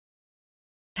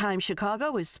Time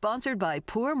Chicago is sponsored by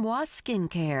Pour Moi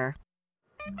Skincare.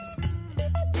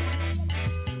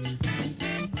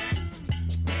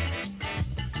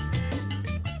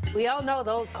 We all know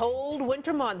those cold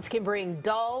winter months can bring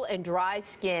dull and dry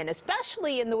skin,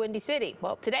 especially in the Windy City.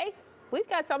 Well, today we've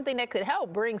got something that could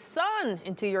help bring sun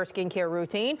into your skincare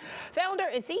routine. Founder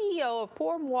and CEO of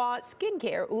Pour Moi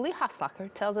Skincare, Ulli Haslacher,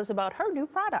 tells us about her new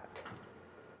product.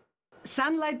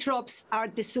 Sunlight drops are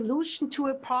the solution to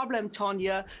a problem,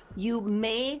 Tonya. You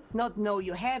may not know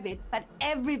you have it, but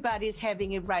everybody's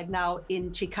having it right now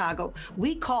in Chicago.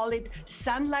 We call it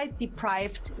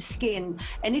sunlight-deprived skin.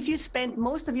 And if you spend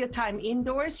most of your time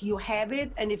indoors, you have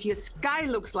it. And if your sky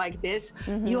looks like this,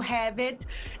 you have it.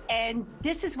 And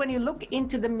this is when you look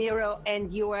into the mirror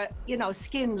and your,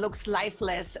 skin looks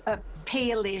lifeless,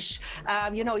 palish.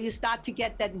 You start to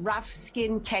get that rough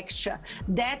skin texture.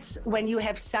 That's when you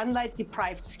have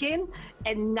sunlight-deprived skin.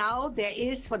 And now there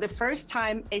is, for the first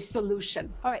time, a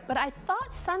solution. All right, but I thought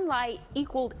sunlight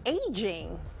equaled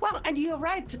aging. Well, and you're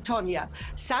right, Tonya.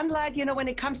 Sunlight, when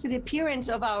it comes to the appearance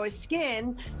of our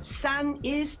skin, sun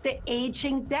is the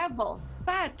aging devil.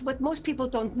 But what most people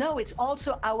don't know, it's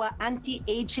also our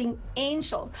anti-aging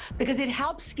angel, because it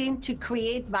helps skin to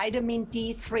create vitamin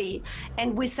D3.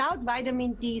 And without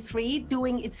vitamin D3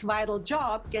 doing its vital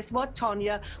job, guess what,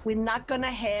 Tonya? We're not going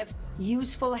to have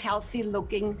useful,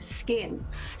 healthy-looking skin.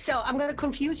 So I'm going to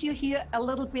confuse you here a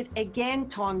little bit again,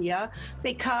 Tonya,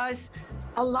 because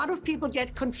a lot of people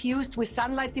get confused with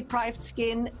sunlight-deprived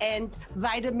skin and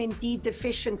vitamin D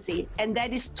deficiency, and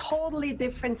that is totally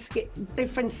different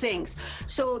things.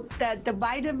 So that the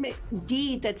vitamin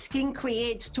D that skin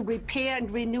creates to repair and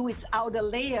renew its outer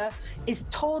layer is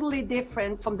totally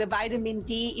different from the vitamin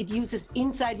D it uses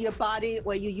inside your body,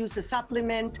 where you use a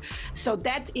supplement. So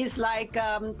that is like,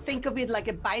 think of it like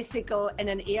a bicycle and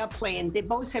an airplane. They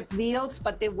both have wheels,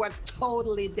 but they work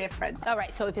totally different. All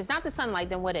right, so if it's not the sunlight,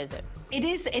 then what is it? It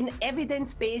is an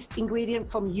evidence-based ingredient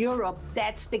from Europe.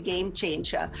 That's the game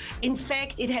changer. In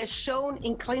fact, it has shown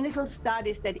in clinical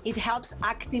studies that it helps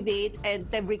activate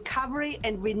the recovery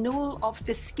and renewal of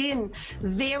the skin,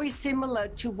 very similar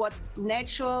to what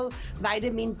natural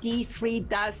vitamin D3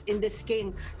 does in the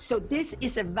skin. So this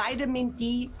is a vitamin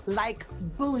D-like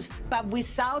boost, but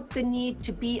without the need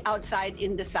to be outside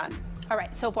in the sun. All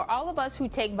right, so for all of us who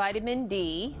take vitamin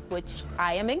D, which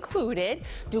I am included,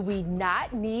 do we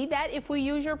not need that if we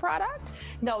use your product?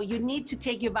 No, you need to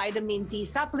take your vitamin D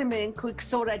supplement. Quick,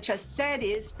 so I just said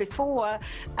is before,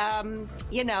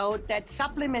 that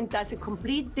supplement does a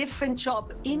complete different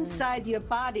job inside your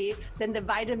body than the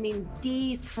vitamin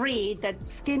D3 that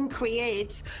skin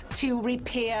creates to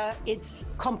repair its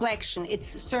complexion, its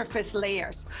surface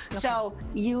layers. Okay. So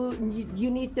you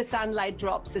need the sunlight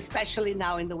drops, especially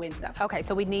now in the winter. Okay,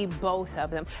 so we need both of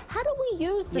them. How do we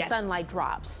use the sunlight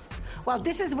drops? Well,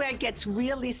 this is where it gets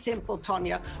really simple,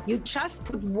 Tonya. You just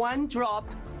put one drop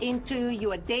into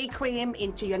your day cream,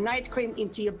 into your night cream,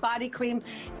 into your body cream,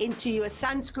 into your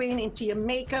sunscreen, into your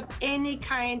makeup, any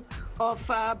kind of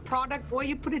product, or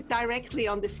you put it directly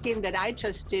on the skin that I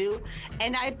just do.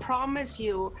 And I promise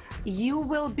you, you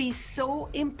will be so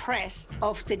impressed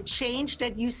of the change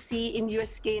that you see in your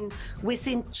skin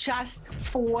within just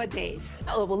 4 days.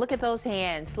 Oh, well, look at those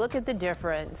hands. Look at the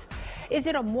difference. Is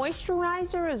it a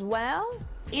moisturizer as well?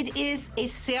 It is a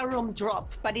serum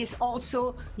drop, but it's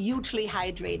also hugely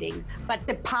hydrating. But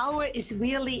the power is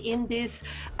really in this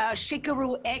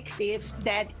Shikaru Active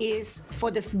that is, for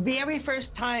the very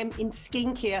first time in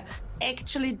skincare,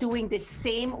 actually doing the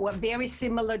same or very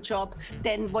similar job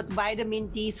than what vitamin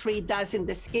D3 does in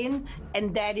the skin,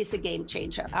 and that is a game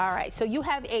changer. All right, so you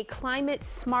have a Climate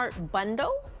Smart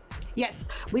bundle? Yes,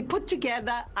 we put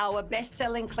together our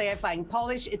best-selling clarifying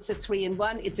polish. It's a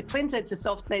 3-in-1. It's a cleanser, it's a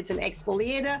softener, it's an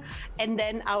exfoliator, and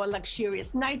then our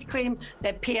luxurious night cream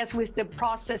that pairs with the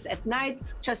process at night.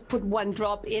 Just put one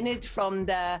drop in it from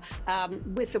the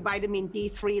with the vitamin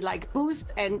D3 like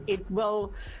boost, and it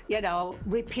will,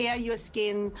 repair your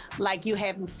skin like you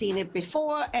haven't seen it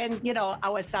before. And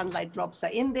our sunlight drops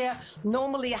are in there.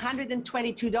 Normally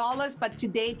 $122, but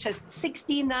today just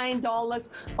 $69.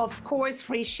 Of course,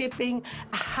 free shipping.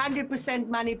 100%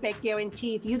 money back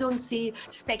guarantee. If you don't see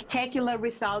spectacular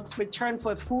results, return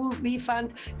for a full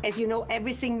refund. As you know,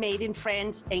 everything made in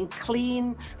France and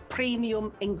clean,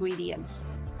 premium ingredients.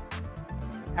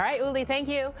 All right, Ulli, thank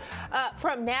you.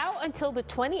 From now until the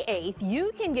 28th,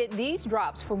 you can get these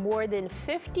drops for more than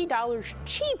 $50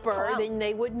 cheaper than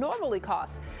they would normally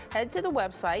cost. Head to the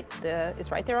website,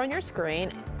 it's right there on your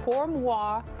screen, Pour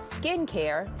Moi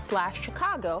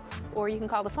Skincare/Chicago, or you can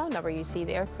call the phone number you see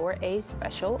there for a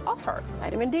special offer.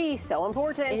 Vitamin D, so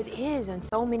important. It is in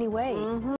so many ways.